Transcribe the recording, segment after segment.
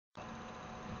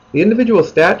The individual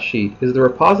stat sheet is the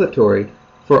repository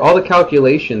for all the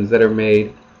calculations that are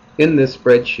made in this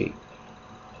spreadsheet.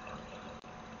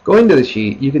 Going to the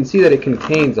sheet, you can see that it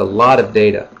contains a lot of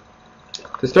data.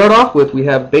 To start off with, we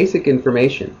have basic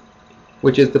information,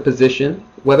 which is the position,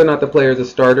 whether or not the player is a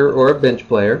starter or a bench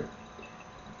player,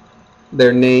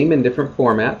 their name in different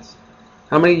formats,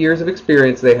 how many years of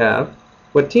experience they have,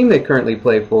 what team they currently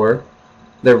play for,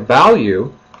 their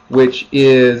value, which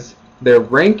is their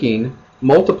ranking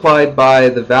multiplied by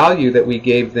the value that we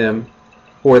gave them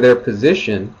for their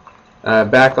position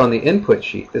back on the input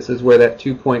sheet. This is where that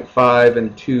 2.5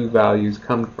 and 2 values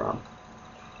come from.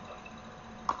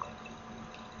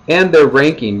 And their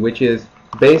ranking, which is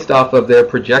based off of their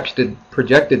projected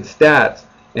stats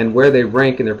and where they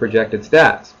rank in their projected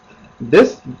stats.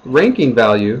 This ranking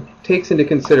value takes into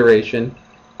consideration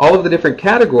all of the different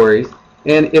categories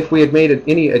and if we had made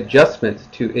any adjustments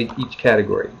to each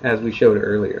category, as we showed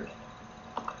earlier.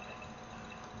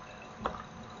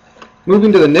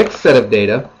 Moving to the next set of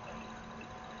data,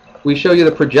 we show you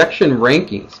the projection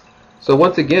rankings. So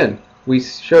once again, we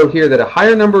show here that a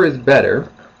higher number is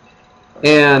better,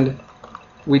 and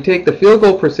we take the field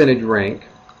goal percentage rank,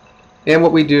 and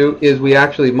what we do is we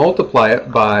actually multiply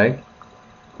it by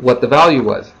what the value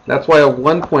was. That's why a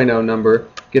 1.0 number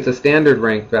gets a standard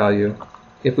rank value.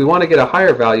 If we want to get a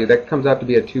higher value, that comes out to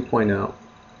be a 2.0.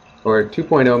 Or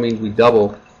 2.0 means we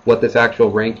double what this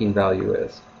actual ranking value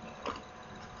is.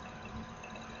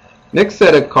 Next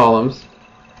set of columns,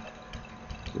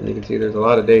 and you can see there's a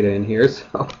lot of data in here,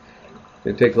 so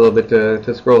it takes a little bit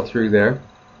to scroll through there.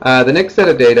 The next set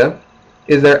of data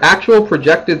is their actual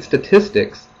projected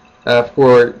statistics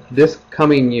for this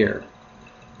coming year.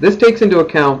 This takes into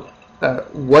account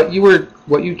what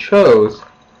you chose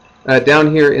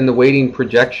down here in the weighting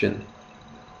projection.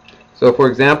 So for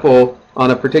example,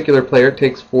 on a particular player it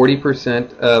takes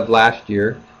 40% of last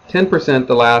year, 10%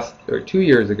 the last or 2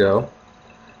 years ago,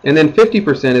 and then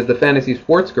 50% is the Fantasy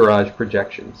Sports Garage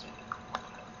projections.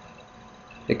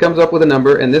 It comes up with a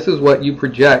number, and this is what you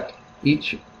project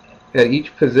at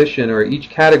each position or each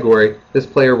category this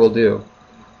player will do.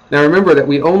 Now remember that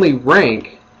we only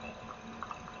rank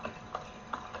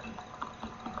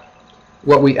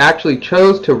what we actually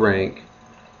chose to rank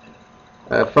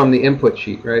from the input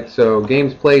sheet, right? So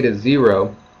games played is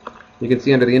 0. You can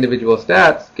see under the individual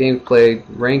stats, games played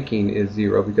ranking is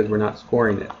 0 because we're not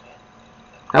scoring it.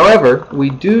 However, we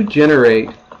do generate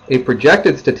a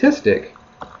projected statistic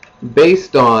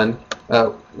based on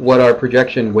what our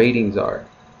projection weightings are.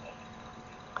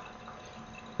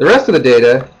 The rest of the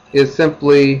data is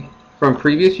simply from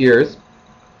previous years.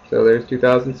 So there's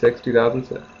 2006,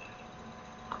 2007.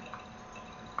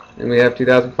 And we have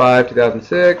 2005,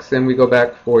 2006, and we go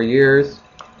back 4 years.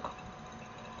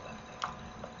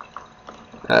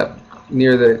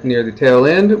 Near the tail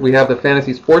end, we have the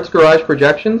Fantasy Sports Garage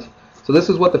projections. So this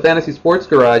is what the Fantasy Sports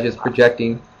Garage is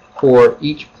projecting for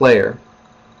each player.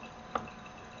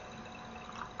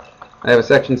 I have a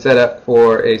section set up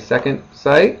for a second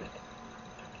site.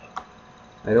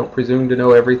 I don't presume to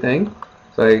know everything,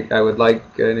 so I would like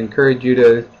and encourage you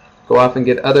to go off and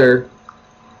get other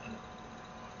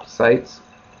sites.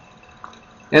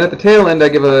 And at the tail end I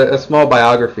give a small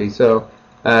biography. So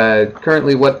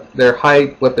currently what their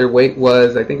height, what their weight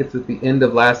was, I think it's at the end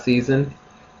of last season,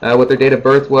 what their date of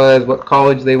birth was, what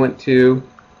college they went to,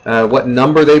 what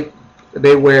number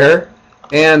they wear,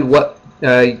 and what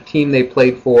team they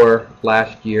played for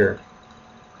last year.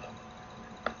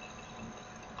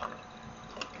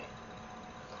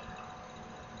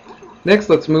 Next,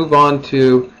 let's move on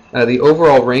to the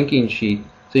overall ranking sheet,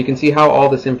 so you can see how all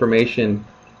this information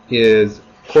is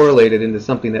correlated into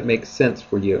something that makes sense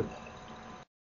for you.